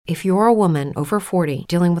If you're a woman over 40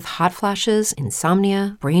 dealing with hot flashes,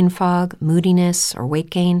 insomnia, brain fog, moodiness, or weight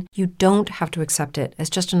gain, you don't have to accept it as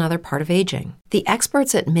just another part of aging. The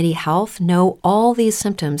experts at MIDI Health know all these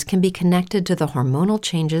symptoms can be connected to the hormonal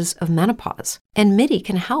changes of menopause. And MIDI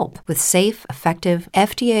can help with safe, effective,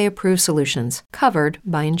 FDA-approved solutions covered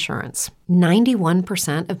by insurance.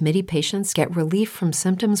 91% of MIDI patients get relief from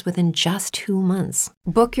symptoms within just 2 months.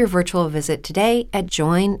 Book your virtual visit today at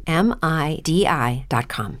joinmidi.com.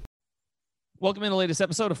 Welcome in the latest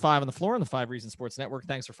episode of Five on the Floor on the Five Reasons Sports Network.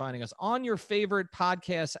 Thanks for finding us on your favorite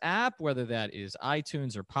podcast app, whether that is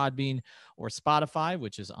iTunes or Podbean or Spotify,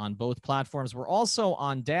 which is on both platforms. We're also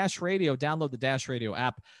on Dash Radio. Download the Dash Radio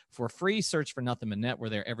app for free. Search for Nothing But Net. We're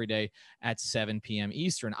there every day at 7 p.m.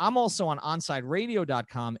 Eastern. I'm also on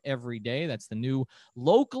OnSideRadio.com every day. That's the new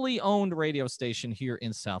locally owned radio station here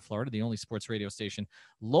in South Florida, the only sports radio station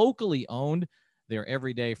locally owned. They're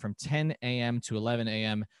every day from 10 a.m. to 11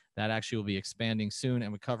 a.m. That actually will be expanding soon,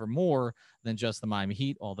 and we cover more than just the Miami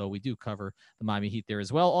Heat, although we do cover the Miami Heat there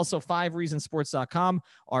as well. Also, 5reasonsports.com,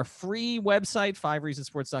 our free website,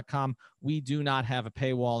 5reasonsports.com. We do not have a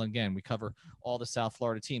paywall. And again, we cover all the South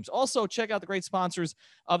Florida teams. Also, check out the great sponsors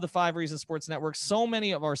of the 5 Reasons Sports Network. So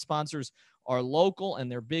many of our sponsors are local,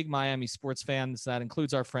 and they're big Miami sports fans. That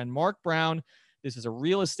includes our friend Mark Brown. This is a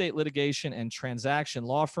real estate litigation and transaction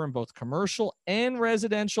law firm, both commercial and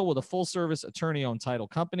residential, with a full-service attorney-owned title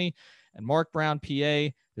company. And Mark Brown, PA,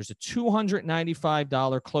 there's a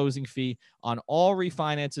 $295 closing fee on all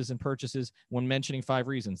refinances and purchases when mentioning 5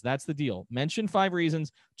 Reasons. That's the deal. Mention 5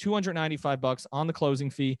 Reasons, $295 on the closing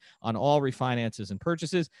fee on all refinances and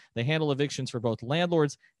purchases. They handle evictions for both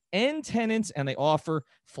landlords and tenants, and they offer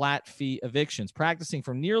flat fee evictions. Practicing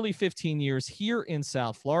for nearly 15 years here in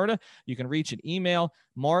South Florida. You can reach an email,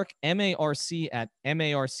 Mark, M-A-R-C, at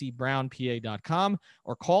marcbrownpa.com,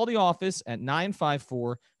 or call the office at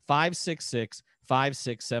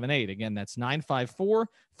 954-566-5678. Again, that's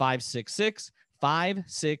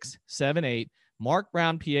 954-566-5678,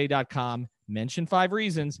 marcbrownpa.com. Mention 5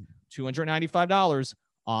 Reasons, $295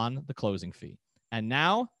 on the closing fee. And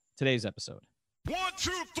now, today's episode. 1,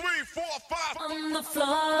 2, 3, 4, 5 on the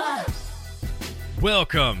floor.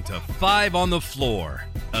 Welcome to 5 on the Floor,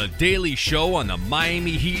 a daily show on the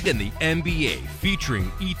Miami Heat and the NBA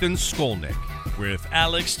featuring Ethan Skolnick with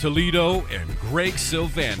Alex Toledo and Greg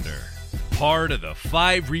Sylvander, part of the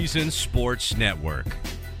 5 Reasons Sports Network.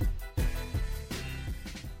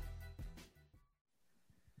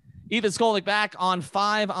 Ethan Skolnick back on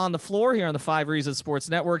 5 on the Floor here on the 5 Reasons Sports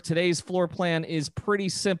Network. Today's floor plan is pretty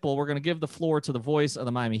simple. We're going to give the floor to the voice of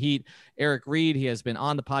the Miami Heat, Eric Reid. He has been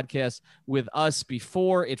on the podcast with us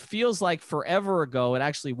before. It feels like forever ago. It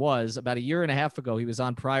actually was about a year and a half ago. He was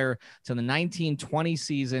on prior to the 1920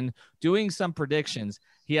 season doing some predictions.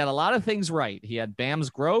 He had a lot of things right. He had Bam's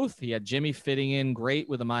growth. He had Jimmy fitting in great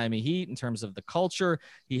with the Miami Heat in terms of the culture.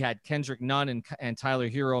 He had Kendrick Nunn and Tyler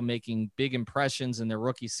Hero making big impressions in their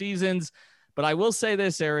rookie seasons. But I will say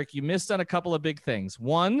this, Eric, you missed on a couple of big things.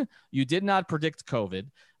 1, you did not predict COVID.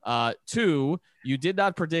 2, you did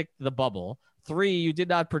not predict the bubble. 3, you did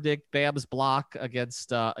not predict Bam's block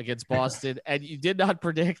against Boston, and you did not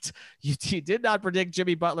predict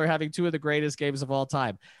Jimmy Butler having 2 of the greatest games of all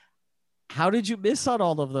time. How did you miss on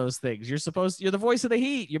all of those things? You're the voice of the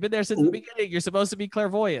Heat. You've been there since the beginning. You're supposed to be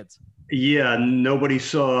clairvoyant. Yeah, nobody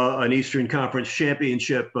saw an Eastern Conference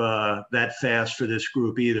championship that fast for this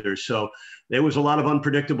group either. So there was a lot of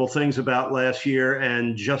unpredictable things about last year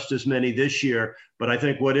and just as many this year. But I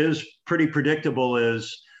think what is pretty predictable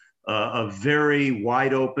is a very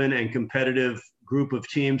wide open and competitive group of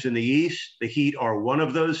teams in the East. The Heat are one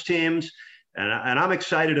of those teams. And I'm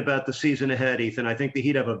excited about the season ahead, Ethan. I think the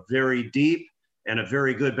Heat have a very deep and a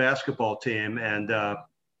very good basketball team. And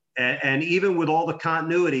even with all the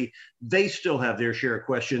continuity, they still have their share of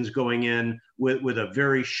questions going in with a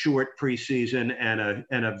very short preseason and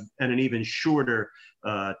an even shorter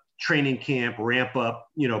training camp ramp up,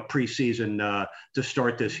 preseason to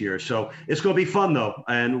start this year. So it's going to be fun, though,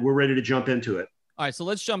 and we're ready to jump into it. All right, so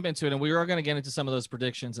let's jump into it, and we are going to get into some of those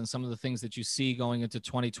predictions and some of the things that you see going into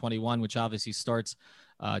 2021, which obviously starts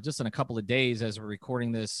just in a couple of days as we're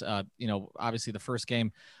recording this. Obviously the first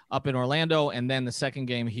game up in Orlando, and then the second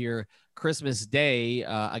game here Christmas Day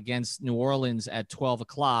against New Orleans at 12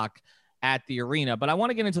 o'clock at the arena. But I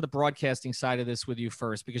want to get into the broadcasting side of this with you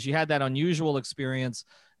first, because you had that unusual experience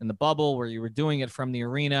in the bubble where you were doing it from the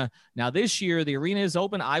arena. Now this year, the arena is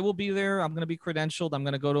open. I will be there. I'm going to be credentialed. I'm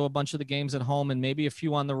going to go to a bunch of the games at home and maybe a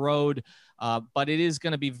few on the road. But it is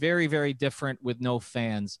going to be very, very different with no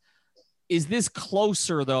fans. Is this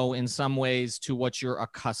closer, though, in some ways to what you're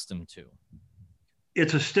accustomed to?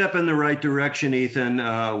 It's a step in the right direction,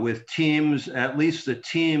 Ethan, with teams, at least the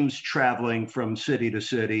teams traveling from city to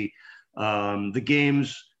city. The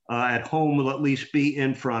games at home will at least be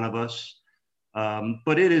in front of us.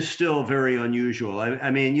 But it is still very unusual. I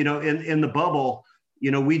mean, in the bubble,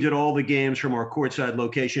 we did all the games from our courtside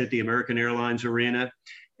location at the American Airlines Arena.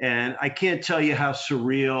 And I can't tell you how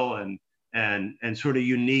surreal and sort of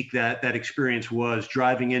unique that experience was,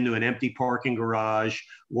 driving into an empty parking garage,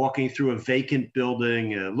 walking through a vacant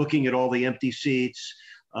building, looking at all the empty seats.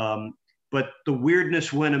 But the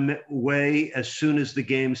weirdness went away as soon as the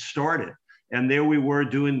game started. And there we were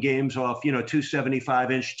doing games off,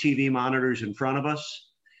 275-inch TV monitors in front of us.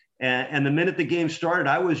 And the minute the game started,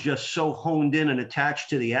 I was just so honed in and attached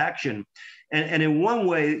to the action. And in one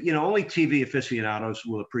way, only TV aficionados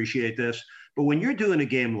will appreciate this. But when you're doing a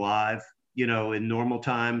game live, in normal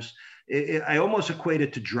times, I almost equate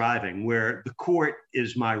it to driving, where the court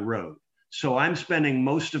is my road. So I'm spending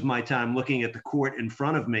most of my time looking at the court in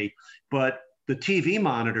front of me, but the TV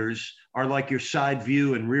monitors are like your side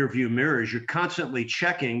view and rear view mirrors. You're constantly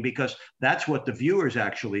checking because that's what the viewer's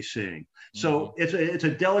actually seeing. So it's a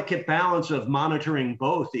delicate balance of monitoring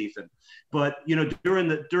both, Ethan. But during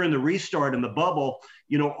the restart in the bubble,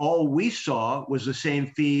 all we saw was the same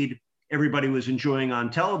feed everybody was enjoying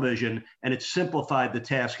on television, and it simplified the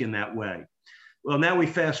task in that way. Well, now we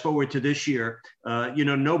fast forward to this year.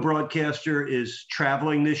 No broadcaster is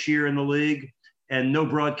traveling this year in the league, and no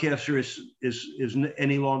broadcaster is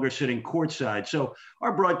any longer sitting courtside. So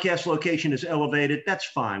our broadcast location is elevated. That's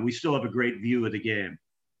fine. We still have a great view of the game.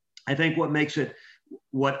 I think what makes it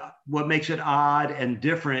odd and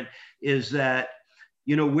different is that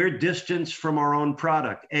we're distanced from our own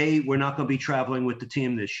product. We're not going to be traveling with the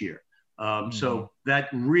team this year. So that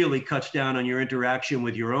really cuts down on your interaction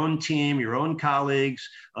with your own team, your own colleagues,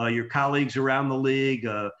 your colleagues around the league,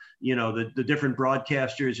 the different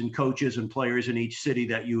broadcasters and coaches and players in each city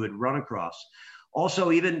that you would run across.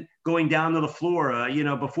 Also, even going down to the floor,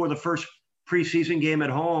 before the first preseason game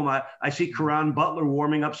at home, I see Caron Butler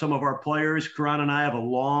warming up some of our players. Caron and I have a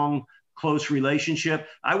long, close relationship.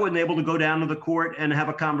 I wasn't able to go down to the court and have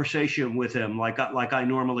a conversation with him like I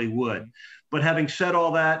normally would. But having said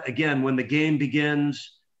all that, again, when the game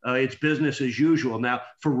begins, it's business as usual. Now,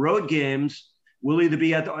 for road games, we'll either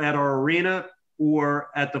be at our arena or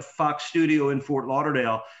at the Fox studio in Fort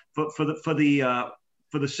Lauderdale. For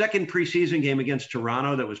the second preseason game against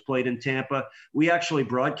Toronto that was played in Tampa, we actually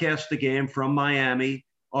broadcast the game from Miami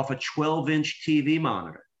off a 12-inch TV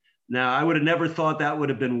monitor. Now, I would have never thought that would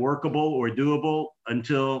have been workable or doable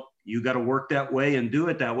until you got to work that way and do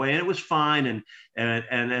it that way. And it was fine.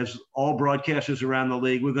 And as all broadcasters around the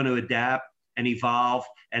league, we're going to adapt and evolve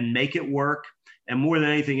and make it work. And more than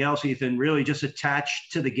anything else, Ethan, really just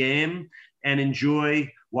attach to the game and enjoy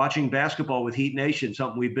watching basketball with Heat Nation,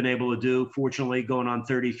 something we've been able to do, fortunately, going on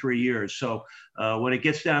 33 years. So when it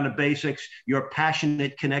gets down to basics, your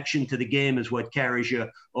passionate connection to the game is what carries you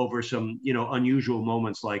over some, unusual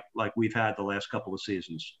moments like we've had the last couple of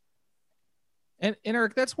seasons. And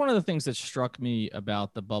Eric, that's one of the things that struck me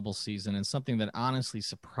about the bubble season, and something that honestly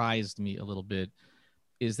surprised me a little bit,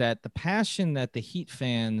 is that the passion that the Heat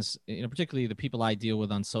fans, particularly the people I deal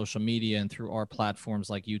with on social media and through our platforms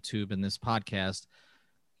like YouTube and this podcast,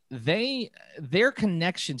 their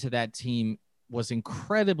connection to that team was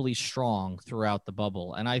incredibly strong throughout the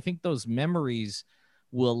bubble. And I think those memories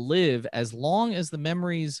will live as long as the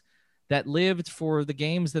memories that lived for the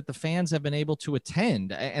games that the fans have been able to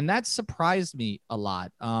attend. And that surprised me a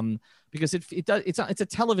lot, because it's a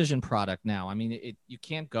television product now. I mean, you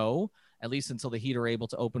can't go, at least until the Heat are able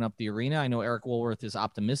to open up the arena. I know Eric Woolworth is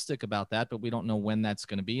optimistic about that, but we don't know when that's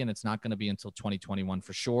going to be, and it's not going to be until 2021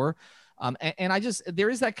 for sure. And there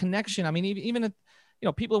is that connection. I mean, even if,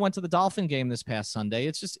 people who went to the Dolphin game this past Sunday,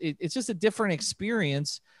 it's just a different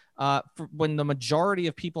experience for when the majority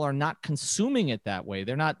of people are not consuming it that way.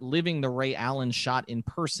 They're not living the Ray Allen shot in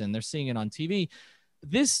person. They're seeing it on TV.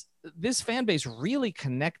 This fan base really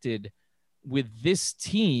connected with this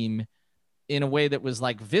team in a way that was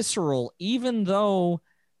like visceral, even though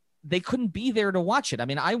they couldn't be there to watch it. I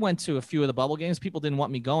mean, I went to a few of the bubble games. People didn't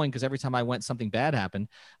want me going because every time I went, something bad happened.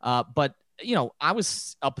 But I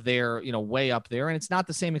was up there, way up there, and it's not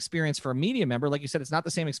the same experience for a media member. Like you said, it's not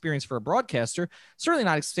the same experience for a broadcaster, certainly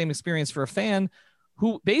not the same experience for a fan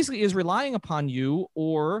who basically is relying upon you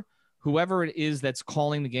or whoever it is that's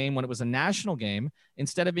calling the game when it was a national game,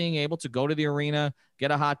 instead of being able to go to the arena, get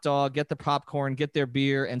a hot dog, get the popcorn, get their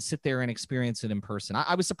beer, and sit there and experience it in person.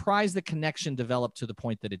 I was surprised the connection developed to the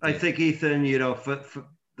point that it did. I think, Ethan, for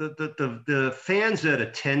the fans that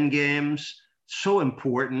attend games so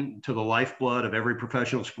important to the lifeblood of every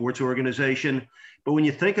professional sports organization. But when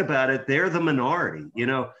you think about it, they're the minority.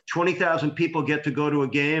 20,000 people get to go to a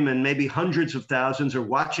game and maybe hundreds of thousands are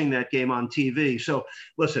watching that game on TV. So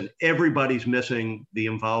listen, everybody's missing the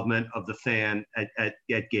involvement of the fan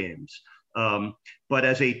at games. But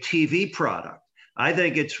as a TV product, I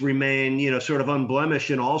think it's remained, sort of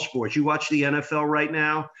unblemished in all sports. You watch the NFL right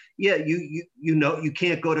now. Yeah, you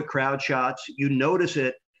can't go to crowd shots. You notice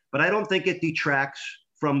it, but I don't think it detracts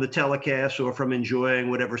from the telecast or from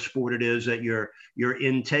enjoying whatever sport it is that you're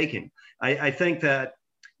intaking. I think that,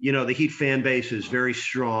 the Heat fan base is very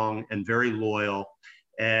strong and very loyal.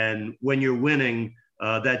 And when you're winning,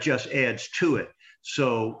 that just adds to it.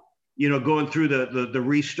 So, going through the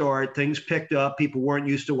restart, things picked up. People weren't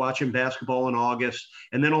used to watching basketball in August.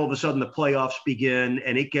 And then all of a sudden the playoffs begin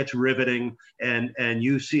and it gets riveting. And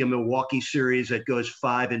you see a Milwaukee series that goes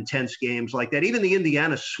 5 intense games like that. Even the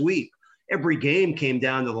Indiana sweep, every game came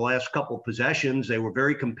down to the last couple of possessions. They were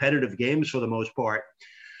very competitive games for the most part.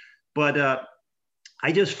 But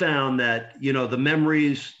I just found that, the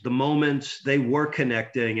memories, the moments, they were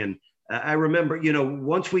connecting. And I remember,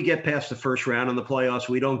 once we get past the first round in the playoffs,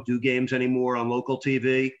 we don't do games anymore on local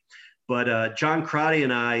TV. But John Crotty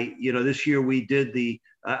and I, this year we did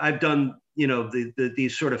I've done,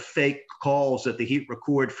 these sort of fake calls that the Heat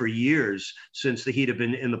record for years since the Heat have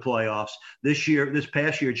been in the playoffs. This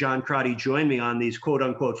past year, John Crotty joined me on these quote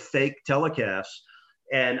unquote fake telecasts.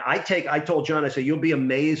 And I told John, I said, you'll be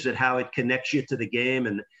amazed at how it connects you to the game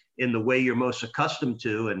and in the way you're most accustomed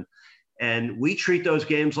to. And we treat those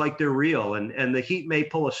games like they're real. And the Heat may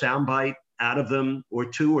pull a soundbite out of them, or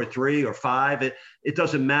 2 or 3 or 5. It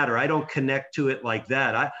doesn't matter. I don't connect to it like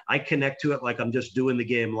that. I connect to it like I'm just doing the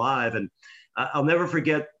game live. And I'll never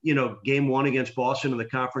forget, game 1 against Boston in the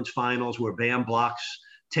conference finals where Bam blocks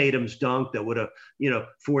Tatum's dunk that would have,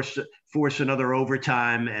 forced another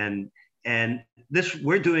overtime. And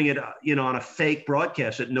we're doing it, on a fake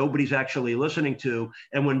broadcast that nobody's actually listening to.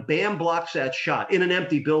 And when Bam blocks that shot in an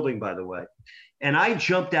empty building, by the way, and I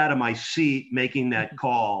jumped out of my seat making that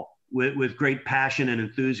call with great passion and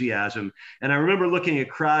enthusiasm. And I remember looking at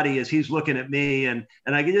Crotty as he's looking at me, and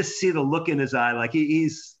I could just see the look in his eye, like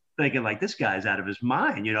he's thinking like, this guy's out of his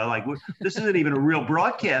mind, like this isn't even a real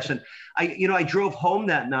broadcast. And I drove home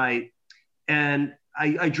that night, and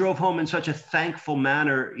I drove home in such a thankful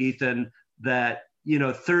manner, Ethan, that,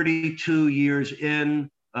 32 years in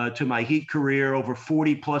to my Heat career, over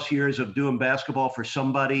 40 plus years of doing basketball for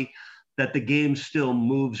somebody, that the game still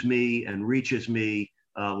moves me and reaches me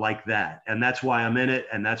like that. And that's why I'm in it.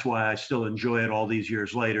 And that's why I still enjoy it all these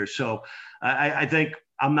years later. So I think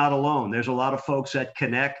I'm not alone. There's a lot of folks that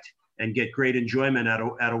connect and get great enjoyment out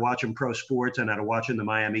of watching pro sports and out of watching the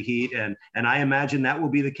Miami Heat. And I imagine that will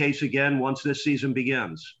be the case again once this season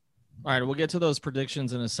begins. All right, we'll get to those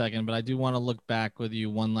predictions in a second, but I do want to look back with you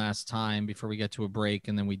one last time before we get to a break,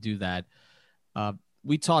 and then we do that.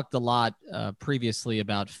 We talked a lot previously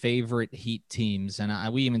about favorite Heat teams,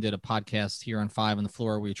 and we even did a podcast here on 5 on the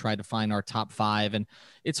Floor where we tried to find our top 5, and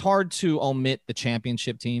it's hard to omit the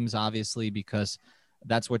championship teams, obviously, because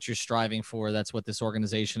that's what you're striving for. That's what this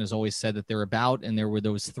organization has always said that they're about. And there were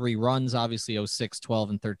those 3 runs, obviously 06, 12,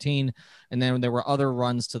 and 13. And then there were other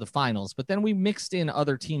runs to the finals. But then we mixed in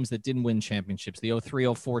other teams that didn't win championships, the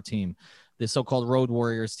 03, 04 team, the so-called Road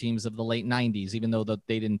Warriors teams of the late 90s, even though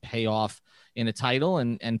they didn't pay off in a title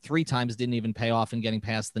and 3 times didn't even pay off in getting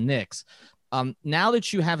past the Knicks. Now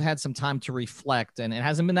that you have had some time to reflect, and it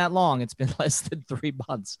hasn't been that long, it's been less than 3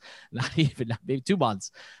 months, not maybe 2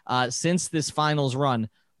 months since this finals run,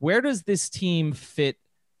 where does this team fit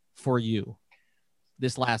for you?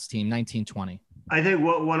 This last team, 1920. I think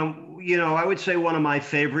I would say one of my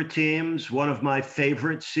favorite teams, one of my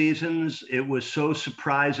favorite seasons. It was so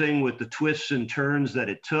surprising with the twists and turns that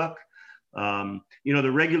it took.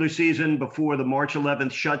 The regular season before the March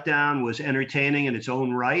 11th shutdown was entertaining in its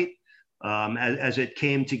own right. As it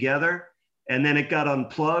came together, and then it got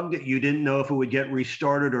unplugged. You didn't know if it would get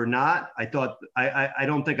restarted or not. I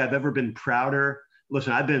don't think I've ever been prouder.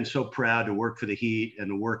 Listen, I've been so proud to work for the Heat and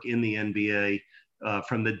to work in the NBA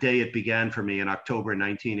from the day it began for me in October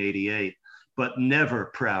 1988, but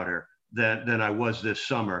never prouder than I was this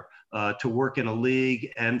summer to work in a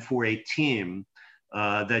league and for a team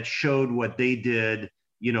that showed what they did,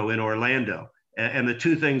 in Orlando. And the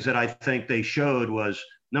 2 things that I think they showed was,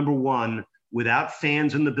 number one, without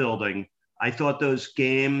fans in the building, I thought those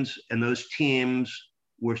games and those teams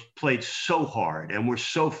were played so hard and were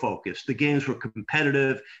so focused. The games were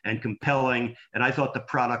competitive and compelling, and I thought the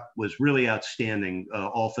product was really outstanding,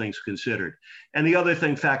 all things considered. And the other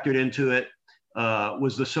thing factored into it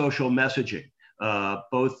was the social messaging.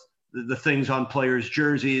 Both the things on players'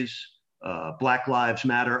 jerseys, Black Lives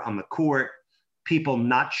Matter on the court, people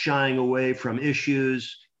not shying away from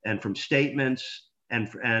issues and from statements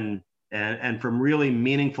and from really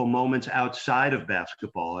meaningful moments outside of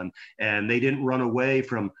basketball. And they didn't run away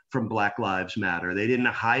from Black Lives Matter. They didn't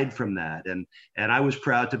hide from that. And I was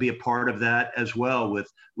proud to be a part of that as well with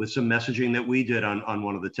some messaging that we did on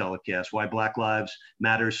one of the telecasts, why Black Lives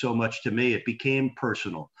matters so much to me. It became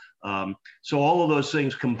personal. So all of those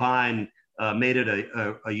things combined made it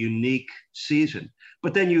a unique season.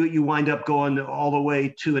 But then you wind up going all the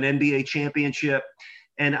way to an NBA championship.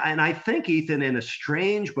 And I think, Ethan, in a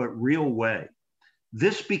strange but real way,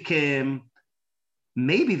 this became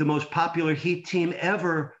maybe the most popular Heat team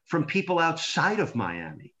ever from people outside of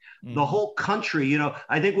Miami. Mm-hmm. The whole country,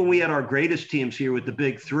 I think when we had our greatest teams here with the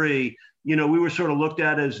big three, we were sort of looked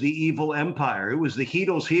at as the evil empire. It was the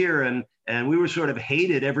Heatles here, and we were sort of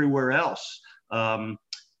hated everywhere else.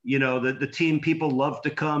 The team people loved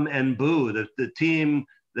to come and boo, the team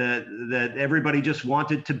that everybody just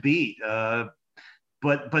wanted to beat.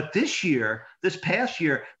 But this past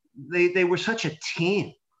year, they were such a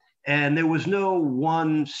team, and there was no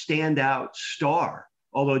one standout star,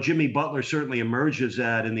 although Jimmy Butler certainly emerged as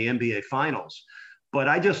that in the NBA Finals. But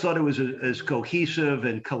I just thought it was as cohesive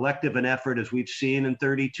and collective an effort as we've seen in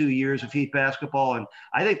 32 years of Heat basketball. And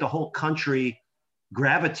I think the whole country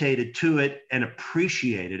gravitated to it and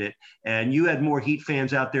appreciated it. And you had more Heat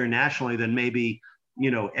fans out there nationally than maybe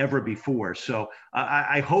ever before. So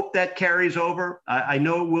I hope that carries over. I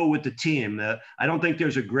know it will with the team. I don't think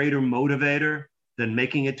there's a greater motivator than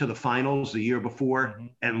making it to the finals the year before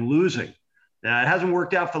and losing. Now, it hasn't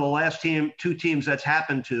worked out for the last two teams that's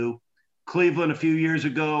happened to. Cleveland a few years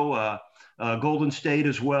ago, Golden State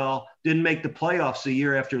as well, didn't make the playoffs the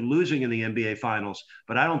year after losing in the NBA Finals.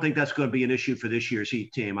 But I don't think that's going to be an issue for this year's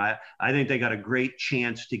Heat team. I think they got a great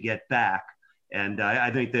chance to get back. And I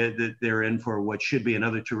think that they're in for what should be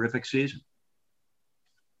another terrific season.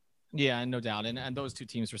 Yeah, no doubt. And those two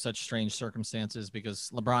teams were such strange circumstances because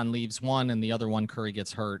LeBron leaves one and the other one, Curry,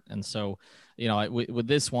 gets hurt. And so, with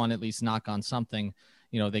this one, at least knock on something,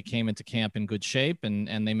 they came into camp in good shape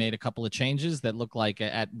and they made a couple of changes that look like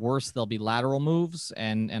at worst they'll be lateral moves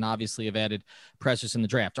and obviously have added Precious in the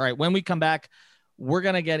draft. All right, when we come back, we're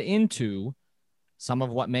going to get into some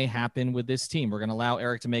of what may happen with this team. We're going to allow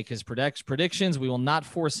Eric to make his predictions. We will not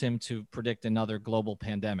force him to predict another global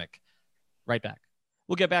pandemic. Right back.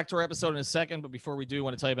 We'll get back to our episode in a second, but before we do, I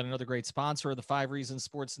want to tell you about another great sponsor of the 5 Reasons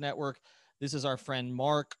Sports Network. This is our friend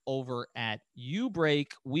Mark over at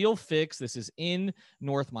U-Brake Wheel Fix. This is in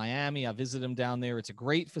North Miami. I visited him down there. It's a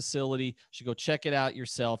great facility. You should go check it out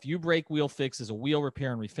yourself. U-Brake Wheel Fix is a wheel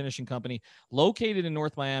repair and refinishing company located in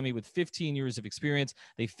North Miami with 15 years of experience.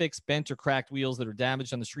 They fix bent or cracked wheels that are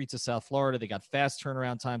damaged on the streets of South Florida. They got fast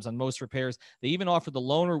turnaround times on most repairs. They even offer the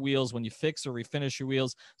loaner wheels when you fix or refinish your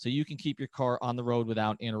wheels so you can keep your car on the road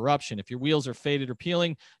without interruption. If your wheels are faded or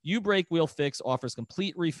peeling, U-Brake Wheel Fix offers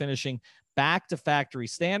complete refinishing back to factory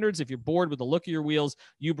standards. If you're bored with the look of your wheels,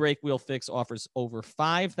 U-Brake Wheel Fix offers over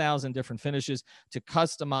 5,000 different finishes to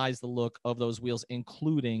customize the look of those wheels,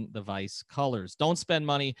 including the Vice colors. Don't spend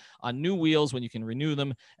money on new wheels when you can renew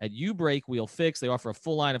them at U-Brake Wheel Fix. They offer a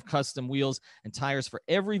full line of custom wheels and tires for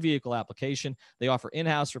every vehicle application. They offer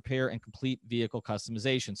in-house repair and complete vehicle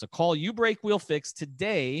customization. So call U-Brake Wheel Fix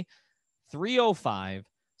today,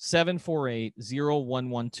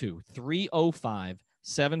 305-748-0112,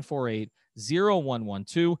 305-748-0112,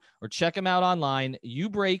 or check them out online,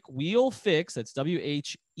 U-Brake Wheel Fix, that's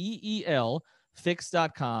W-H-E-E-L,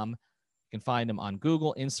 fix.com. You can find them on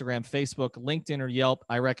Google, Instagram, Facebook, LinkedIn, or Yelp.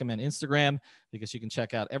 I recommend Instagram because you can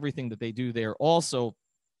check out everything that they do there. Also,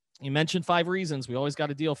 you mentioned 5 Reasons. We always got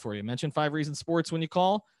a deal for you. Mention 5 Reasons Sports when you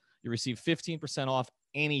call. You receive 15% off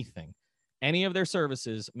anything. Any of their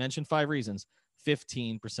services, mention 5 Reasons,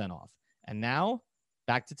 15% off. And now,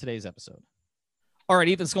 back to today's episode. All right,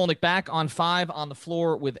 Ethan Skolnick back on 5 on the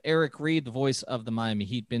Floor with Eric Reid, the voice of the Miami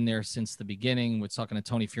Heat. Been there since the beginning. We're talking to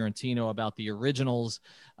Tony Fiorentino about the originals,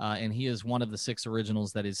 and he is one of the 6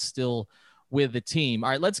 originals that is still with the team. All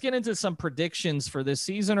right, let's get into some predictions for this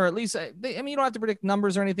season, or at least, you don't have to predict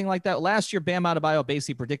numbers or anything like that. Last year, Bam Adebayo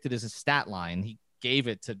basically predicted his stat line. He gave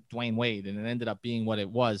it to Dwayne Wade, and it ended up being what it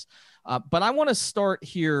was. But I want to start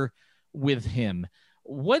here with him.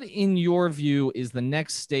 What, in your view, is the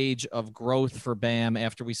next stage of growth for Bam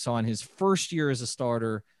after we saw in his first year as a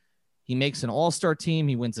starter? He makes an all-star team.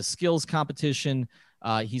 He wins a skills competition.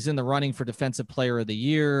 He's in the running for Defensive Player of the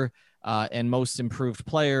Year and Most Improved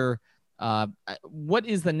Player. What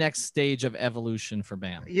is the next stage of evolution for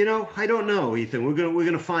Bam? I don't know, Ethan. We're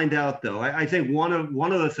gonna find out, though. I think one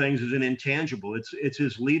of the things is an intangible. It's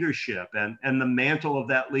his leadership and the mantle of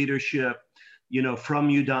that leadership, from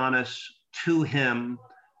Udonis to him,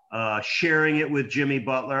 sharing it with Jimmy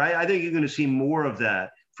Butler. I think you're going to see more of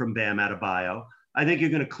that from Bam Adebayo. I think you're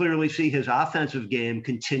going to clearly see his offensive game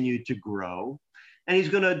continue to grow. And he's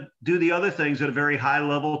going to do the other things at a very high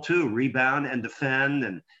level too: rebound and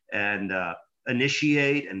defend and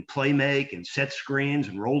initiate and play make and set screens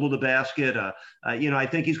and roll to the basket. I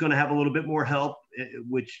think he's going to have a little bit more help,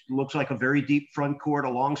 which looks like a very deep front court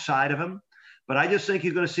alongside of him. But I just think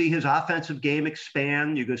you're going to see his offensive game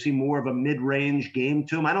expand. You're going to see more of a mid-range game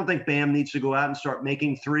to him. I don't think Bam needs to go out and start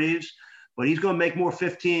making threes, but he's going to make more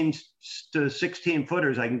 15 to 16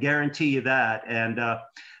 footers. I can guarantee you that.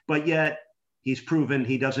 But yet he's proven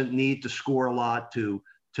he doesn't need to score a lot to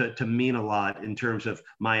mean a lot in terms of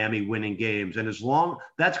Miami winning games. And as long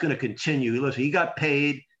that's going to continue, listen, he got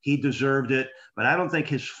paid, he deserved it, but I don't think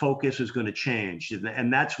his focus is going to change.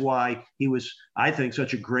 And that's why he was, I think,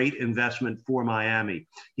 such a great investment for Miami.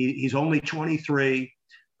 He's only 23.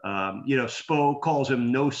 Spo calls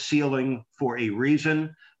him no ceiling for a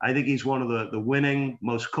reason. I think he's one of the winning,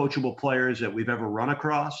 most coachable players that we've ever run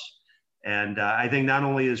across. And I think not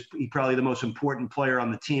only is he probably the most important player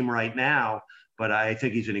on the team right now, but I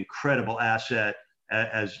think he's an incredible asset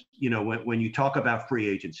as when you talk about free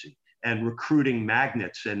agency and recruiting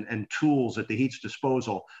magnets and tools at the Heat's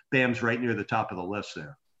disposal. Bam's right near the top of the list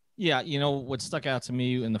there. Yeah, what stuck out to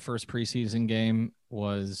me in the first preseason game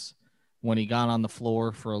was when he got on the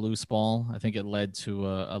floor for a loose ball. I think it led to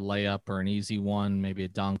a layup or an easy one, maybe a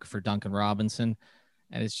dunk for Duncan Robinson.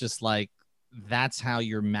 And it's just like, that's how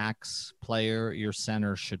your max player, your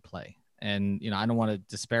center should play. And, I don't want to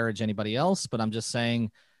disparage anybody else, but I'm just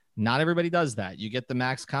saying not everybody does that. You get the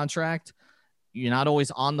max contract. You're not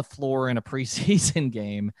always on the floor in a preseason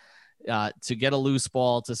game to get a loose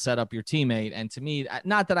ball to set up your teammate. And to me,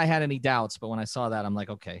 not that I had any doubts, but when I saw that, I'm like,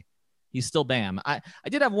 okay, he's still Bam. I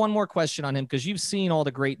did have one more question on him, because you've seen all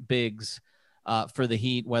the great bigs for the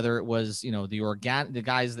Heat, whether it was, the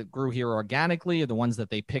guys that grew here organically or the ones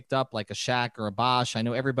that they picked up like a Shaq or a Bosh. I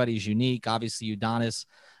know everybody's unique. Obviously, Udonis,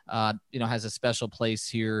 has a special place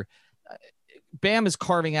here. Bam is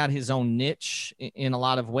carving out his own niche in a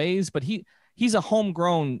lot of ways, but he's a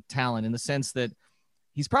homegrown talent in the sense that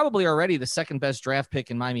he's probably already the second best draft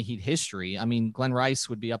pick in Miami Heat history. I mean, Glenn Rice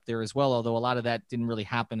would be up there as well, although a lot of that didn't really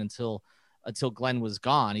happen until Glenn was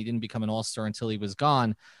gone. He didn't become an all-star until he was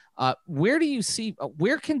gone. Where do you see,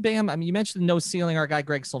 where can Bam, I mean, you mentioned no ceiling. Our guy,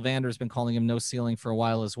 Greg Sylvander, has been calling him no ceiling for a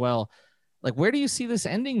while as well. Like, where do you see this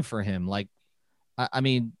ending for him? Like, I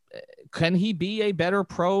mean, can he be a better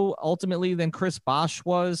pro ultimately than Chris Bosh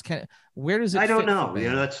was? Where does it I don't fit know. for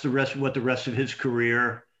Bam? That's what the rest of his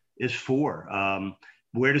career is for.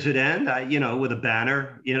 Where does it end? With a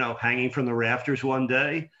banner, hanging from the rafters one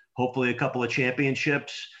day, hopefully a couple of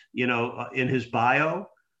championships, in his bio.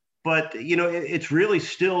 But, it's really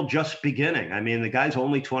still just beginning. I mean, the guy's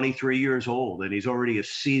only 23 years old, and he's already a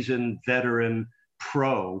seasoned veteran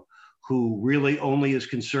pro who really only is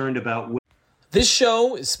concerned about. This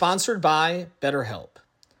show is sponsored by BetterHelp.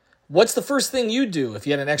 What's the first thing you'd do if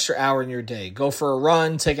you had an extra hour in your day? Go for a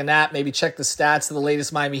run, take a nap, maybe check the stats of the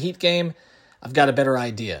latest Miami Heat game? I've got a better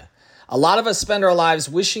idea. A lot of us spend our lives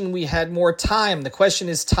wishing we had more time. The question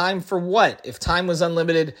is, time for what? If time was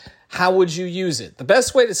unlimited, how would you use it? The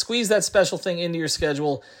best way to squeeze that special thing into your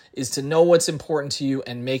schedule is to know what's important to you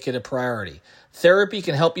and make it a priority. Therapy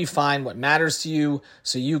can help you find what matters to you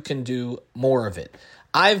so you can do more of it.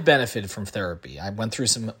 I've benefited from therapy. I went through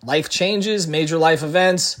some life changes, major life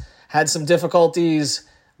events, had some difficulties,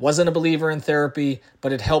 wasn't a believer in therapy,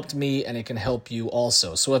 but it helped me and it can help you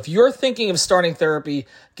also. So if you're thinking of starting therapy,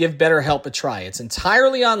 give BetterHelp a try. It's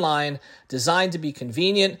entirely online, designed to be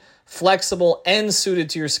convenient, flexible, and suited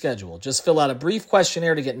to your schedule. Just fill out a brief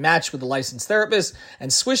questionnaire to get matched with a licensed therapist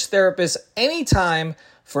and switch therapists anytime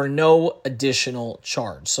for no additional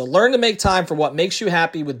charge. So learn to make time for what makes you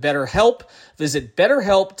happy with BetterHelp. Visit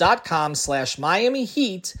BetterHelp.com/Miami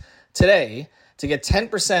Heat today to get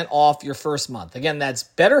 10% off your first month. Again, that's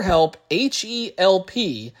BetterHelp,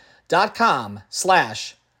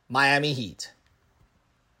 HELP.com/Miami Heat.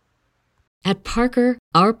 At Parker,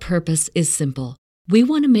 our purpose is simple. We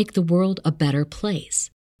want to make the world a better place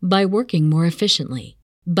by working more efficiently,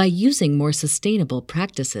 by using more sustainable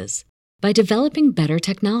practices, by developing better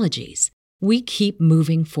technologies. We keep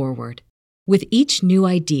moving forward. With each new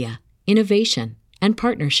idea, innovation, and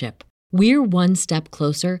partnership, we're one step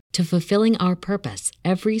closer to fulfilling our purpose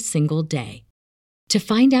every single day. To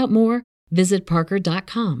find out more, Visit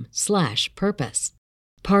parker.com/purpose.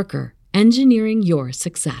 Parker, engineering your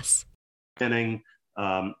success.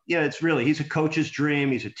 He's a coach's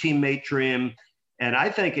dream. He's a teammate dream. And I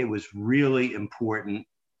think it was really important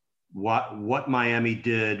what Miami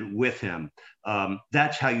did with him.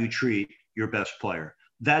 That's how you treat your best player.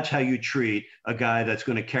 That's how you treat a guy that's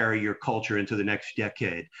going to carry your culture into the next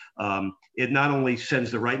decade. It not only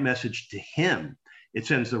sends the right message to him, it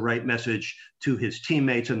sends the right message to his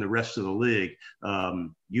teammates and the rest of the league.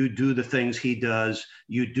 You do the things he does,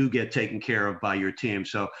 you do get taken care of by your team.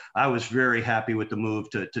 So I was very happy with the move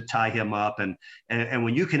to tie him up. And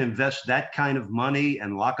when you can invest that kind of money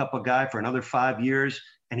and lock up a guy for another 5 years,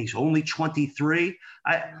 and he's only 23,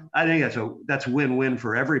 I think that's win-win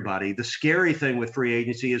for everybody. The scary thing with free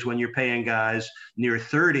agency is when you're paying guys near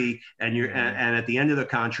 30 and and at the end of the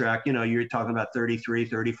contract, you're talking about 33,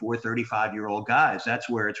 34, 35-year-old guys. That's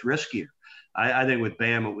where it's riskier. I think with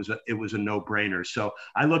Bam, it was a no-brainer. So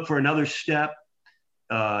I look for another step,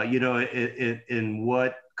 in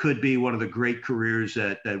what could be one of the great careers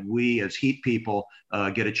that we as Heat people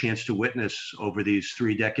get a chance to witness over these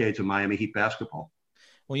 3 decades of Miami Heat basketball.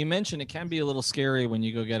 Well, you mentioned it can be a little scary when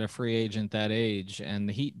you go get a free agent that age, and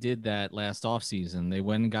the Heat did that last offseason. They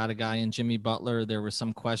went and got a guy in Jimmy Butler. There were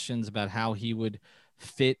some questions about how he would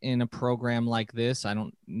fit in a program like this.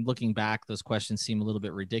 Looking back, those questions seem a little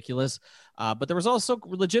bit ridiculous, but there was also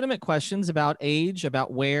legitimate questions about age,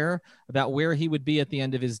 about where he would be at the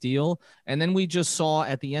end of his deal. And then we just saw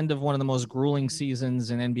at the end of one of the most grueling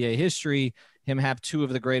seasons in NBA history, him have 2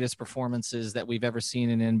 of the greatest performances that we've ever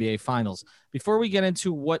seen in NBA finals. Before we get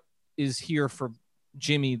into what is here for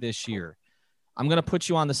Jimmy this year, I'm going to put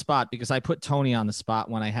you on the spot because I put Tony on the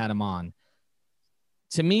spot when I had him on.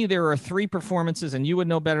 To me, there are 3 performances, and you would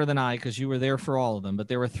know better than I because you were there for all of them, but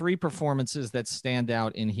there were 3 performances that stand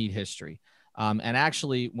out in Heat history. And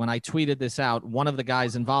actually, when I tweeted this out, one of the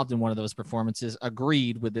guys involved in one of those performances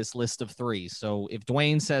agreed with this list of 3. So if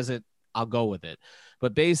Dwayne says it, I'll go with it.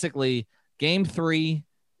 But basically, Game 3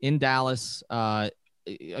 in Dallas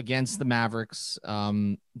against the Mavericks,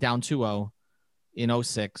 down 2-0 in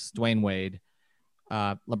 06, Dwayne Wade.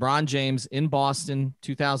 LeBron James in Boston,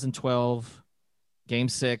 2012, Game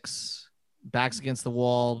 6, backs against the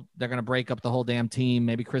wall. They're going to break up the whole damn team.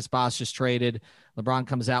 Maybe Chris Bosh just traded. LeBron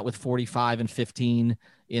comes out with 45 and 15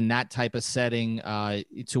 in that type of setting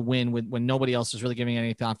to win when nobody else is really giving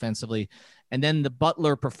anything offensively. And then the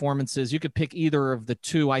Butler performances, you could pick either of the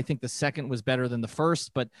 2. I think the second was better than the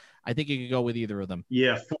first, but I think you could go with either of them.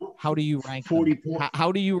 Yeah. How do you rank 40 them?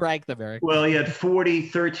 How do you rank them, Eric? Well, he had 40,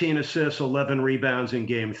 13 assists, 11 rebounds in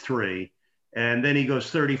Game 3. And then he goes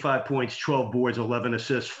 35 points, 12 boards, 11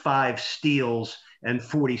 assists, 5 steals, and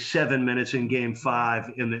 47 minutes in Game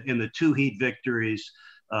 5 in the 2 Heat victories.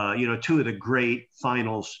 2 of the great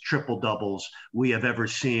finals triple doubles we have ever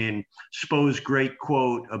seen. Spo's great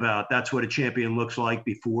quote about that's what a champion looks like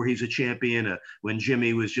before he's a champion, when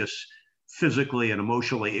Jimmy was just physically and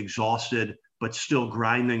emotionally exhausted, but still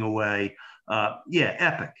grinding away.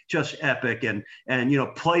 Epic, just epic. And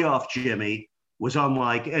playoff Jimmy was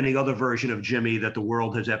unlike any other version of Jimmy that the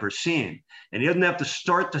world has ever seen. And he doesn't have to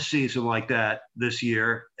start the season like that this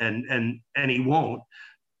year, and he won't.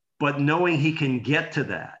 But knowing he can get to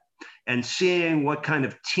that and seeing what kind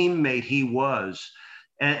of teammate he was,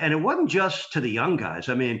 and it wasn't just to the young guys.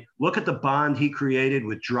 I mean, look at the bond he created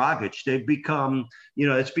with Dragic. They've become,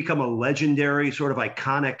 it's become a legendary sort of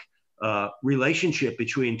iconic relationship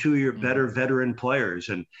between 2 of your better veteran players.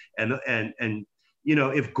 And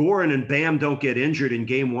if Goran and Bam don't get injured in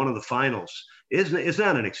Game 1 of the finals, it's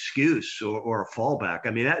not an excuse or a fallback.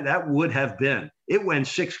 I mean, that would have been. It went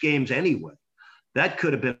 6 games anyway. That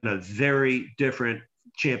could have been a very different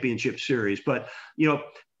championship series. But,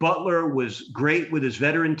 Butler was great with his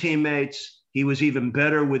veteran teammates. He was even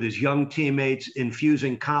better with his young teammates,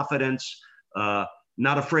 infusing confidence,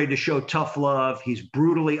 not afraid to show tough love. He's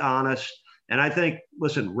brutally honest. And I think,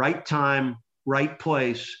 listen, right time, right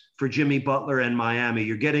place for Jimmy Butler and Miami.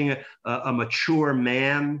 You're getting a mature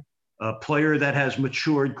man, a player that has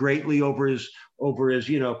matured greatly over his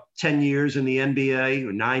 10 years in the NBA,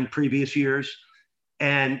 or 9 previous years.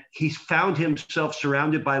 And he's found himself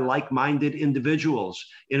surrounded by like-minded individuals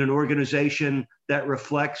in an organization that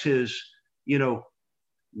reflects his,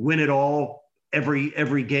 win it all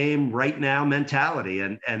every game right now mentality.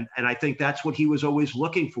 And I think that's what he was always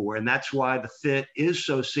looking for. And that's why the fit is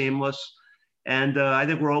so seamless. And I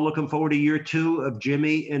think we're all looking forward to year 2 of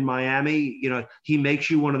Jimmy in Miami. He makes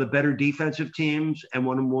you one of the better defensive teams and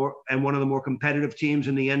one of the more competitive teams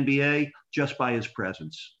in the NBA just by his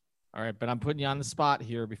presence. All right, but I'm putting you on the spot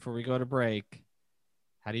here before we go to break.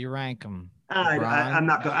 How do you rank them? I'm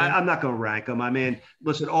not going to rank them. I mean,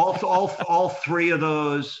 listen, all three of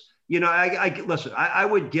those. Listen. I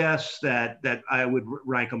would guess that I would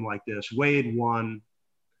rank them like this: Wade 1,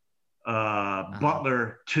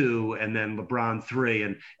 Butler 2, and then LeBron 3.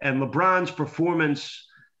 And LeBron's performance,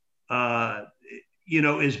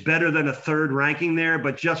 is better than a third ranking there,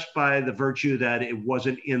 but just by the virtue that it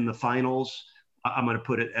wasn't in the finals, I'm going to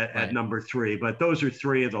put it at number 3. But those are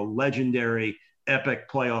 3 of the legendary, epic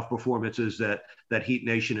playoff performances that Heat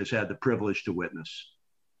Nation has had the privilege to witness.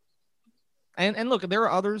 And look, there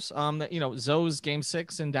are others that, Zoe's game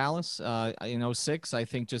 6 in Dallas, 6, I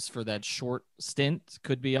think just for that short stint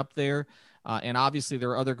could be up there. And obviously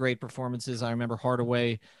there are other great performances. I remember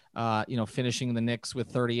Hardaway, finishing the Knicks with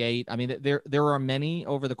 38. I mean, there are many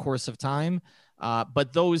over the course of time.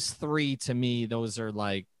 But those 3, to me, those are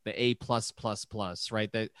like the A+++,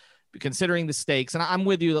 right? That considering the stakes, and I'm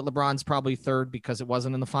with you that LeBron's probably 3rd because it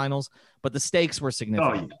wasn't in the finals, but the stakes were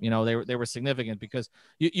significant. They were significant because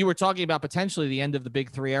you were talking about potentially the end of the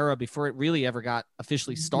Big 3 era before it really ever got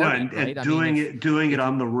officially started. Right? And doing it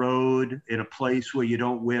on the road in a place where you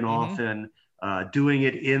don't win often, doing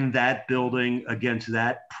it in that building against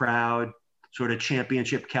that proud sort of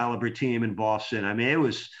championship caliber team in Boston. I mean, it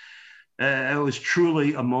was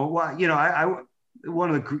truly a moment. Well,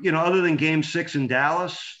 one of the, other than Game 6 in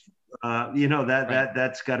Dallas,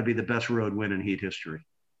 that's got to be the best road win in Heat history.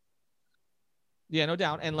 Yeah, no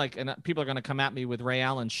doubt. And people are going to come at me with Ray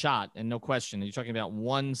Allen's shot, and no question. You're talking about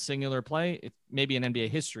one singular play. Maybe in NBA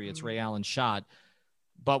history, it's Ray Allen's shot.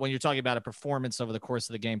 But when you're talking about a performance over the course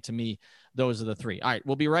of the game, to me, those are the 3. All right,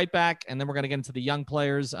 we'll be right back, and then we're going to get into the young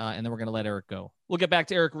players, and then we're going to let Eric go. We'll get back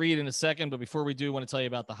to Eric Reid in a second, but before we do, I want to tell you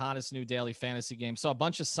about the hottest new daily fantasy game. Saw a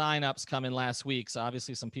bunch of signups come in last week, so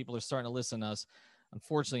obviously some people are starting to listen to us.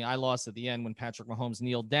 Unfortunately, I lost at the end when Patrick Mahomes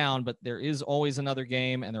kneeled down, but there is always another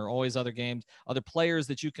game, and there are always other games, other players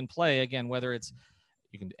that you can play. Again, whether it's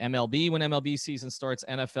you can MLB when MLB season starts,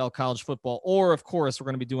 NFL, college football, or, of course, we're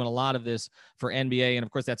going to be doing a lot of this for NBA. And,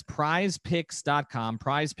 of course, that's prizepicks.com,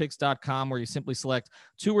 prizepicks.com, where you simply select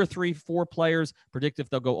 2 or 3, 4 players, predict if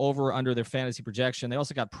they'll go over or under their fantasy projection. They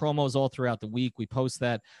also got promos all throughout the week. We post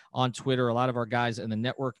that on Twitter. A lot of our guys in the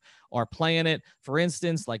network are playing it. For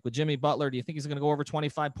instance, like with Jimmy Butler, do you think he's going to go over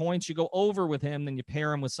 25 points? You go over with him, then you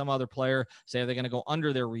pair him with some other player. Say, are they going to go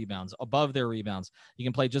under their rebounds, above their rebounds? You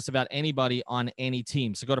can play just about anybody on any team.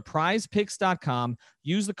 So go to prizepicks.com,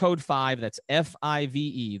 use the code 5, that's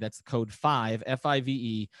FIVE, that's the code 5,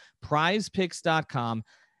 FIVE, prizepicks.com.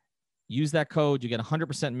 Use that code, you get a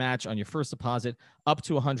 100% match on your first deposit, up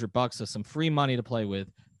to $100, so some free money to play with.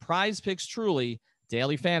 Prize Picks, truly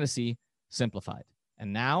daily fantasy simplified.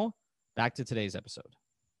 And now, back to today's episode.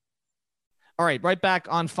 All right, right back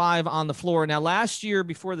on 5 on the floor. Now, last year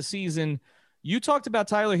before the season, you talked about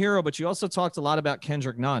Tyler Hero, but you also talked a lot about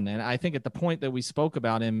Kendrick Nunn. And I think at the point that we spoke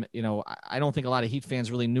about him, I don't think a lot of Heat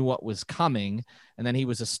fans really knew what was coming. And then he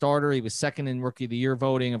was a starter. He was 2nd in Rookie of the Year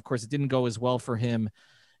voting. Of course, it didn't go as well for him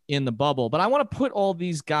in the bubble. But I want to put all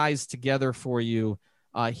these guys together for you,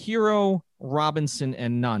 Hero, Robinson,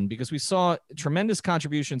 and Nunn, because we saw tremendous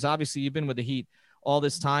contributions. Obviously, you've been with the Heat all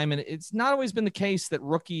this time, and it's not always been the case that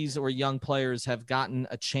rookies or young players have gotten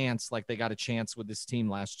a chance like they got a chance with this team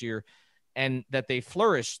last year, and that they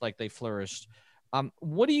flourished like they flourished.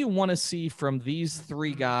 What do you want to see from these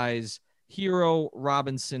 3 guys, Hero,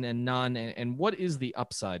 Robinson, and Nunn, and what is the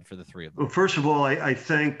upside for the 3 of them? Well, first of all, I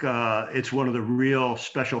think it's one of the real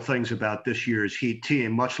special things about this year's Heat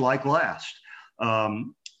team, much like last.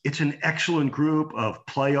 It's an excellent group of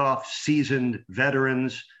playoff seasoned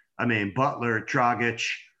veterans. I mean, Butler, Dragic,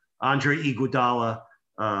 Andre Iguodala,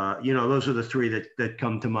 those are the 3 that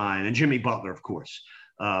come to mind. And Jimmy Butler, of course.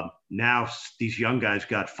 Now these young guys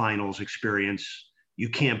got finals experience. You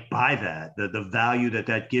can't buy that. The value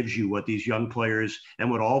that gives you, what these young players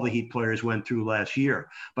and what all the Heat players went through last year.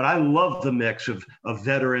 But I love the mix of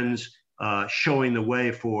veterans showing the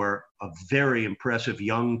way for a very impressive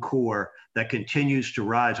young core that continues to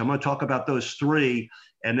rise. I'm going to talk about those 3,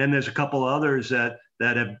 and then there's a couple others that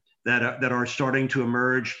are starting to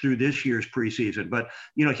emerge through this year's preseason. But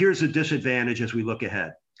here's the disadvantage as we look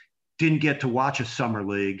ahead. Didn't get to watch a summer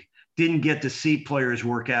league, didn't get to see players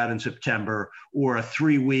work out in September, or a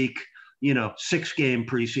 3-week, 6-game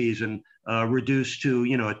preseason reduced to,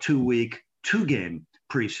 a 2-week, 2-game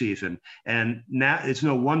preseason. And now it's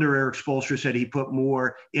no wonder Eric Spoelstra said he put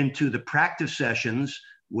more into the practice sessions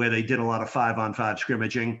where they did a lot of 5-on-5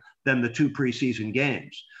 scrimmaging than the 2 preseason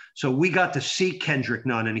games. So we got to see Kendrick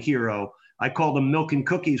Nunn and Hero. I called them milk and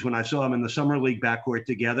cookies when I saw them in the summer league backcourt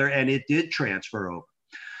together, and it did transfer over.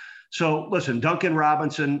 So listen, Duncan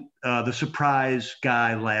Robinson, the surprise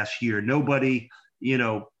guy last year, nobody,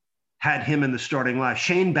 had him in the starting line.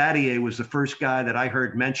 Shane Battier was the first guy that I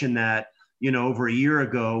heard mention that, over a year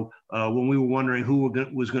ago when we were wondering who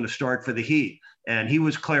was going to start for the Heat. And he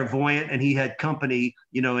was clairvoyant, and he had company,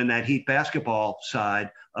 in that Heat basketball side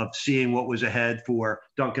of seeing what was ahead for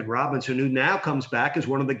Duncan Robinson, who now comes back as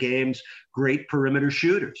one of the game's great perimeter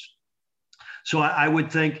shooters. So I would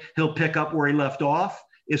think he'll pick up where he left off.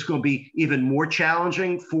 It's going to be even more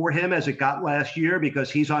challenging for him as it got last year because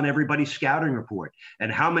he's on everybody's scouting report. And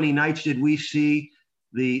how many nights did we see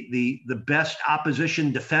the best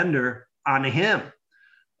opposition defender on him,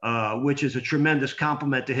 which is a tremendous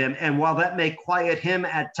compliment to him. And while that may quiet him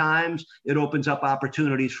at times, it opens up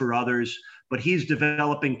opportunities for others. But he's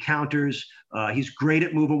developing counters. He's great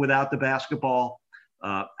at moving without the basketball.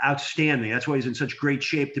 Outstanding. That's why he's in such great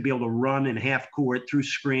shape to be able to run in half court through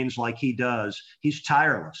screens like he does. He's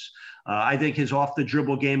tireless. I think his off the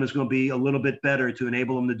dribble game is going to be a little bit better to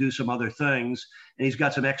enable him to do some other things. And he's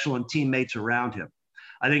got some excellent teammates around him.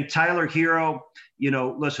 I think Tyler Hero,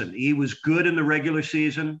 listen, he was good in the regular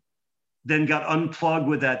season, then got unplugged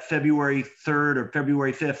with that February 3rd or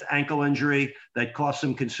February 5th ankle injury that cost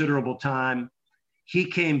him considerable time. He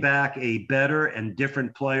came back a better and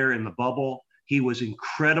different player in the bubble. He was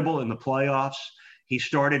incredible in the playoffs. He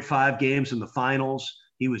started 5 games in the finals.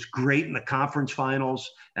 He was great in the conference finals.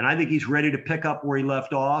 And I think he's ready to pick up where he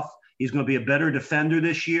left off. He's going to be a better defender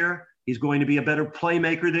this year. He's going to be a better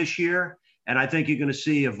playmaker this year. And I think you're going to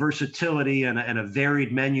see a versatility and a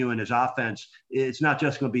varied menu in his offense. It's not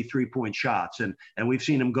just going to be 3-point shots. And we've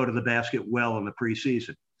seen him go to the basket well in the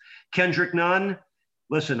preseason. Kendrick Nunn,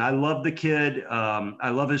 listen, I love the kid. I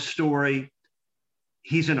love his story.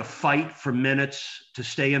 He's in a fight for minutes to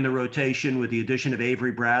stay in the rotation with the addition of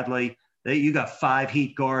Avery Bradley. You got 5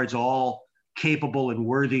 Heat guards, all capable and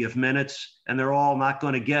worthy of minutes, and they're all not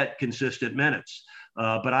going to get consistent minutes.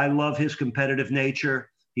 But I love his competitive nature.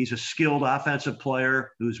 He's a skilled offensive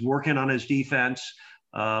player who's working on his defense.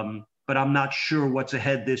 But I'm not sure what's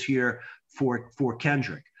ahead this year for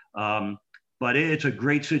Kendrick. But it's a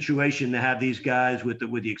great situation to have these guys with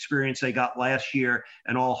the experience they got last year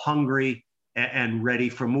and all hungry and ready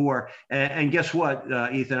for more. And guess what,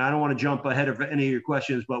 Ethan? I don't want to jump ahead of any of your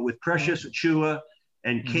questions, but with Precious Achiuwa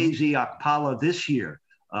and KZ Okpala this year,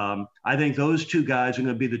 I think those 2 guys are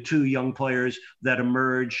going to be the 2 young players that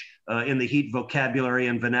emerge in the Heat vocabulary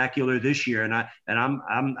and vernacular this year. And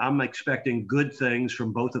I'm expecting good things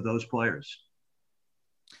from both of those players.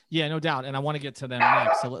 Yeah, no doubt. And I want to get to them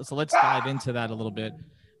next. So let's dive into that a little bit.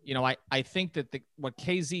 I think that what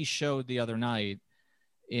KZ showed the other night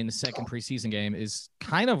in the second preseason game is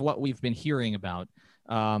kind of what we've been hearing about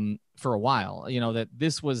for a while, that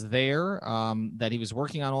this was there, that he was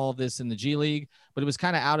working on all of this in the G League, but it was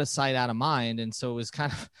kind of out of sight, out of mind. And so it was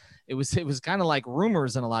kind of like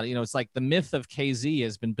rumors and a lot of, it's like the myth of KZ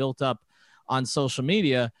has been built up on social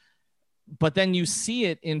media, but then you see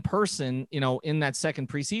it in person, in that second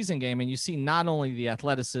preseason game, and you see not only the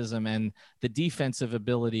athleticism and the defensive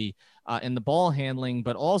ability and the ball handling,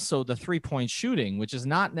 but also the 3-point shooting, which is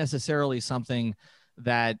not necessarily something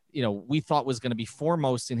that, we thought was going to be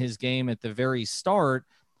foremost in his game at the very start.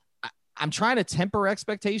 I'm trying to temper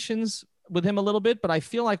expectations with him a little bit, but I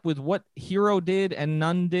feel like with what Hero did and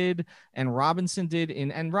Nunn did and Robinson did,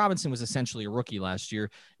 and Robinson was essentially a rookie last year,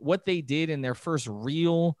 what they did in their first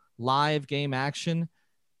real live game action,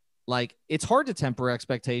 like it's hard to temper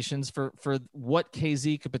expectations for what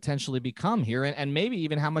KZ could potentially become here and maybe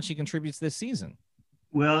even how much he contributes this season.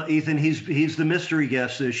 Well, Ethan, he's the mystery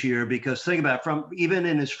guest this year because think about it, from even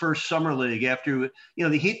in his first summer league after,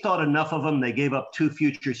 the Heat thought enough of him, they gave up 2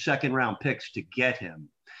 future 2nd-round picks to get him.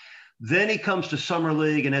 Then he comes to summer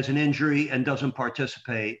league and has an injury and doesn't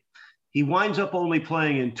participate. He winds up only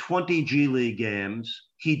playing in 20 G League games.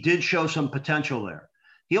 He did show some potential there.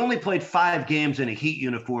 He only played 5 games in a Heat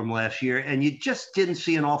uniform last year, and you just didn't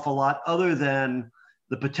see an awful lot other than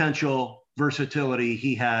the potential versatility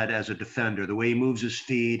he had as a defender, the way he moves his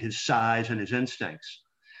feet, his size, and his instincts.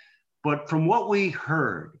 But from what we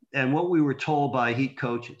heard and what we were told by Heat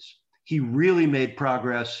coaches, he really made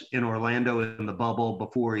progress in Orlando in the bubble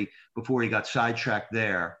before he got sidetracked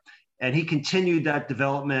there. And he continued that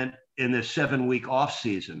development in this 7-week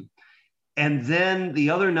offseason. And then the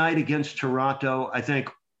other night against Toronto, I think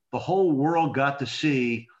the whole world got to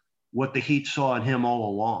see what the Heat saw in him all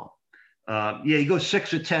along. He goes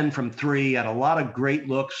 6 of 10 from 3, had a lot of great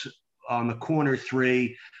looks on the corner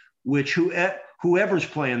 3, which whoever's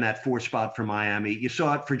playing that 4 spot for Miami, you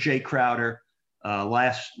saw it for Jay Crowder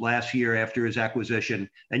last year after his acquisition,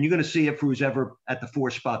 and you're going to see it for who's ever at the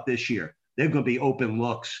 4 spot this year. They're going to be open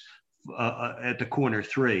looks at the corner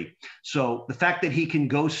three. So the fact that he can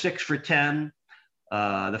go 6 for 10,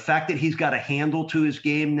 the fact that he's got a handle to his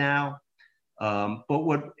game now,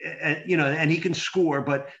 and he can score.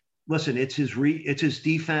 But listen, it's his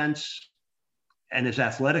defense and his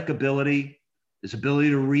athletic ability, his ability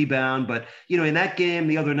to rebound. But in that game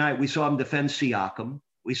the other night, we saw him defend Siakam,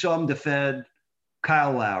 we saw him defend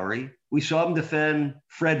Kyle Lowry, we saw him defend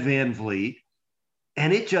Fred VanVleet,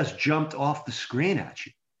 and it just jumped off the screen at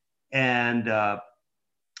you. And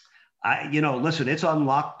listen, it's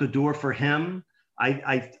unlocked the door for him.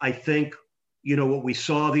 I think, what we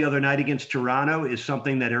saw the other night against Toronto is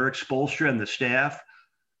something that Eric Spoelstra and the staff,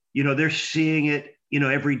 they're seeing it,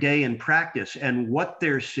 every day in practice. And what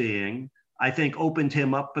they're seeing, I think, opened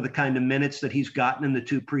him up for the kind of minutes that he's gotten in the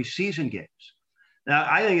 2 preseason games. Now,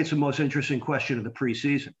 I think it's the most interesting question of the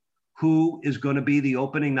preseason. Who is going to be the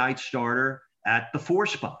opening night starter at the 4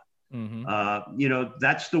 spot? Mm-hmm.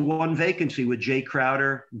 That's the one vacancy with Jay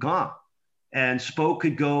Crowder gone. And Spo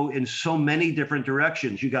could go in so many different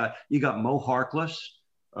directions. You got Mo Harkless,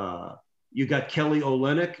 you got Kelly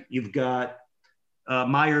Olynyk, you've got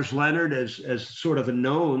Myers Leonard as sort of a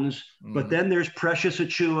knowns, but then there's Precious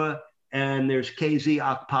Achiuwa and there's KZ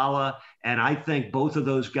Okpala, and I think both of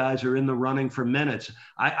those guys are in the running for minutes.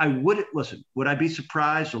 Would I be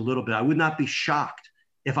surprised? A little bit. I would not be shocked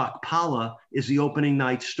if Okpala is the opening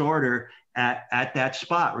night starter at that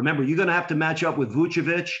spot. Remember, you're going to have to match up with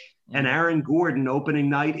Vucevic and Aaron Gordon opening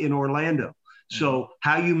night in Orlando. So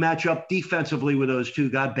how you match up defensively with those two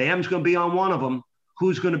guys, Bam's going to be on one of them.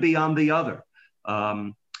 Who's going to be on the other?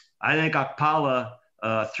 I think Okpala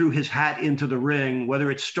threw his hat into the ring,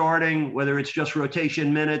 whether it's starting, whether it's just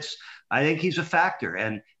rotation minutes. I think he's a factor,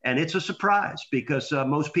 and it's a surprise because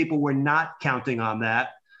most people were not counting on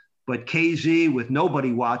that. But KZ, with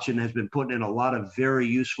nobody watching, has been putting in a lot of very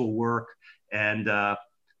useful work, and the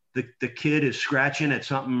kid is scratching at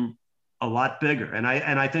something a lot bigger. And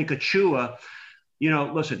I think Achiuwa,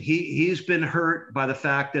 listen, he's been hurt by the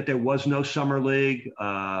fact that there was no summer league,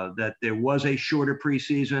 that there was a shorter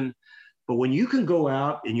preseason. But when you can go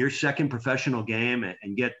out in your second professional game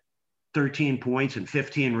and get 13 points and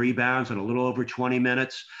 15 rebounds in a little over 20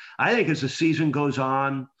 minutes, I think as the season goes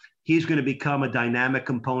on, he's going to become a dynamic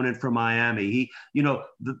component for Miami.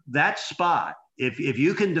 That spot, if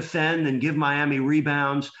you can defend and give Miami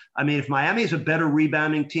rebounds, if Miami is a better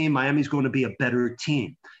rebounding team, Miami's going to be a better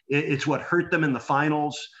team. It's what hurt them in the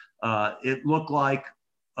finals. It looked like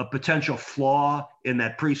a potential flaw in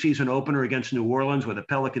that preseason opener against New Orleans where the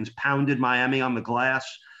Pelicans pounded Miami on the glass.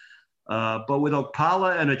 But with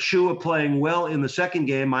Okpala and Achiuwa playing well in the second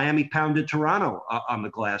game, Miami pounded Toronto on the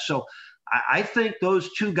glass. So I think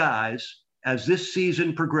those two guys, as this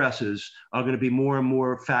season progresses, are going to be more and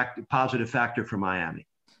more positive factor for Miami.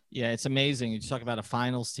 Yeah, it's amazing. You talk about a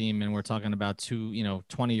finals team, and we're talking about two,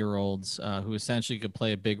 20-year-olds who essentially could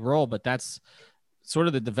play a big role, but that's sort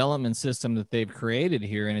of the development system that they've created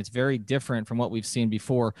here, and it's very different from what we've seen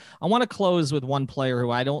before. I want to close with one player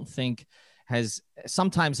who I don't think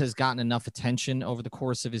sometimes has gotten enough attention over the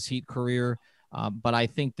course of his Heat career, but I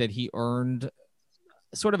think that he earned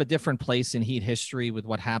sort of a different place in Heat history with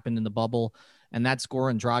what happened in the bubble, and that's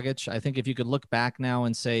Goran Dragic. I think if you could look back now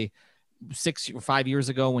and say 6 or 5 years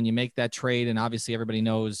ago when you make that trade, and obviously everybody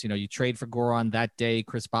knows, you trade for Goran that day,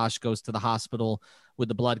 Chris Bosh goes to the hospital with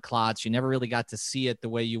the blood clots. You never really got to see it the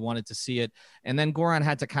way you wanted to see it. And then Goran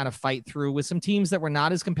had to kind of fight through with some teams that were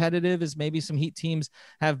not as competitive as maybe some Heat teams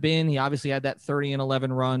have been. He obviously had that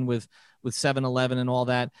 30-11 run with 7-11 and all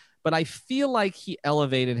that. But I feel like he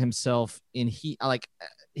elevated himself in Heat. Like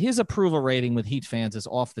his approval rating with Heat fans is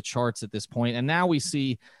off the charts at this point. And now we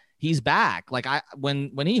see he's back. Like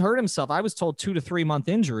when he hurt himself, I was told 2 to 3 month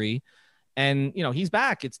injury, and he's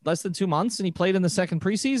back. It's less than 2 months, and he played in the second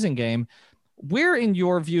preseason game. Where, in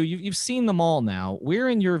your view, you've seen them all now, where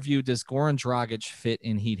in your view does Goran Dragic fit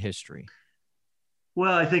in Heat history?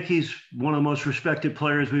 Well, I think he's one of the most respected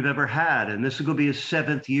players we've ever had, and this is going to be his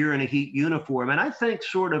 7th year in a Heat uniform. And I think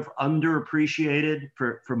sort of underappreciated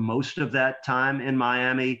for most of that time in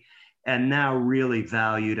Miami, and now really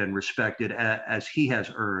valued and respected as he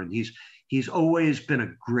has earned. He's always been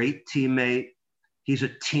a great teammate. He's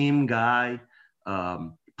a team guy,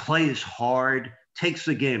 plays hard, takes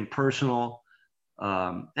the game personal,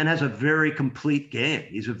 and has a very complete game.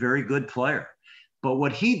 He's a very good player. But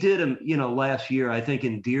what he did, last year, I think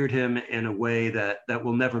endeared him in a way that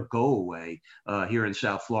will never go away here in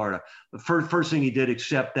South Florida. The first thing he did,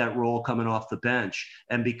 accept that role coming off the bench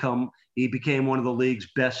and he became one of the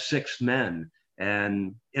league's best sixth men.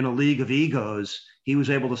 And in a league of egos, he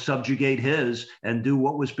was able to subjugate his and do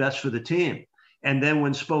what was best for the team. And then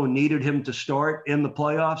when Spo needed him to start in the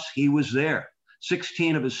playoffs, he was there.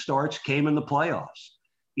 16 of his starts came in the playoffs.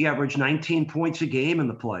 He averaged 19 points a game in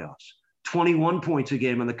the playoffs, 21 points a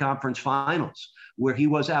game in the conference finals, where he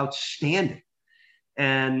was outstanding.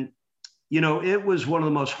 And, it was one of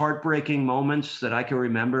the most heartbreaking moments that I can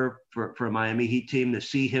remember for a Miami Heat team, to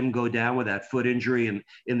see him go down with that foot injury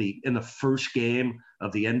in the first game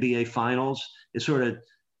of the NBA Finals. It sort of,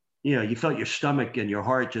 you felt your stomach and your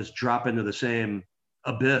heart just drop into the same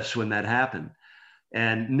abyss when that happened.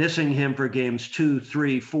 And missing him for games 2,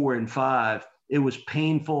 3, 4, and 5, it was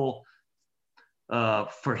painful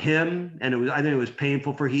for him, and I think it was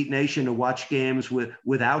painful for Heat Nation to watch games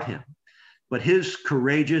without him. But his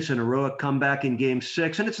courageous and heroic comeback in Game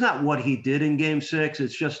 6, and it's not what he did in Game 6,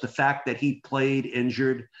 it's just the fact that he played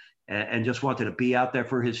injured and just wanted to be out there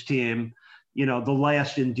for his team. The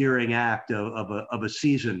last endearing act of a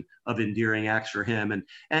season of endearing acts for him,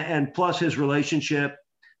 and plus his relationship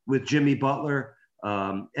with Jimmy Butler,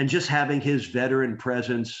 and just having his veteran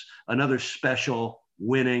presence, another special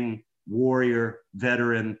winning warrior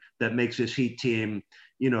veteran that makes his Heat team,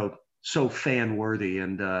 so fan worthy.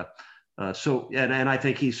 And I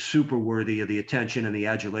think he's super worthy of the attention and the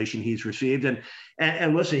adulation he's received.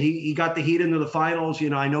 And listen, he got the Heat into the finals.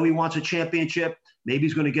 I know he wants a championship. Maybe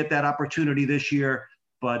he's going to get that opportunity this year,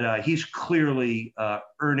 but he's clearly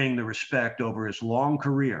earning the respect over his long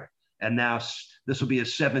career. And now this will be his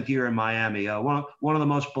 7th year in Miami. One of the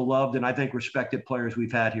most beloved and I think respected players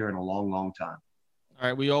we've had here in a long, long time. All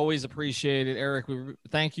right. We always appreciate it, Eric. We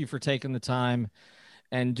thank you for taking the time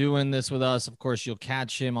and doing this with us. Of course, you'll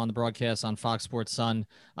catch him on the broadcast on Fox Sports Sun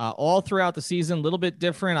all throughout the season. A little bit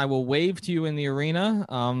different. I will wave to you in the arena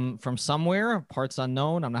from somewhere, parts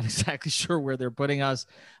unknown. I'm not exactly sure where they're putting us,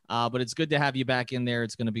 but it's good to have you back in there.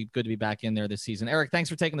 It's going to be good to be back in there this season. Eric, thanks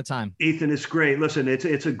for taking the time. Ethan, it's great. Listen,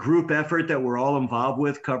 it's a group effort that we're all involved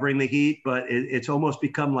with covering the Heat, but it's almost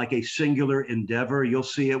become like a singular endeavor. You'll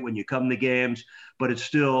see it when you come to games, but it's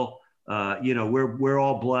still we're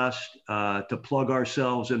all blessed to plug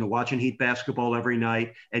ourselves into watching Heat basketball every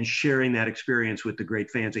night and sharing that experience with the great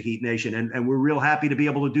fans of Heat Nation. And we're real happy to be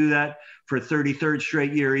able to do that for a 33rd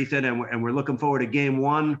straight year, Ethan. And we're looking forward to Game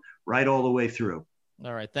 1 right all the way through.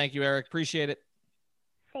 All right. Thank you, Eric. Appreciate it.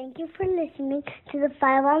 Thank you for listening to the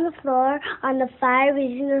 5 on the Floor on the 5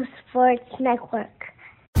 Regional Sports Network.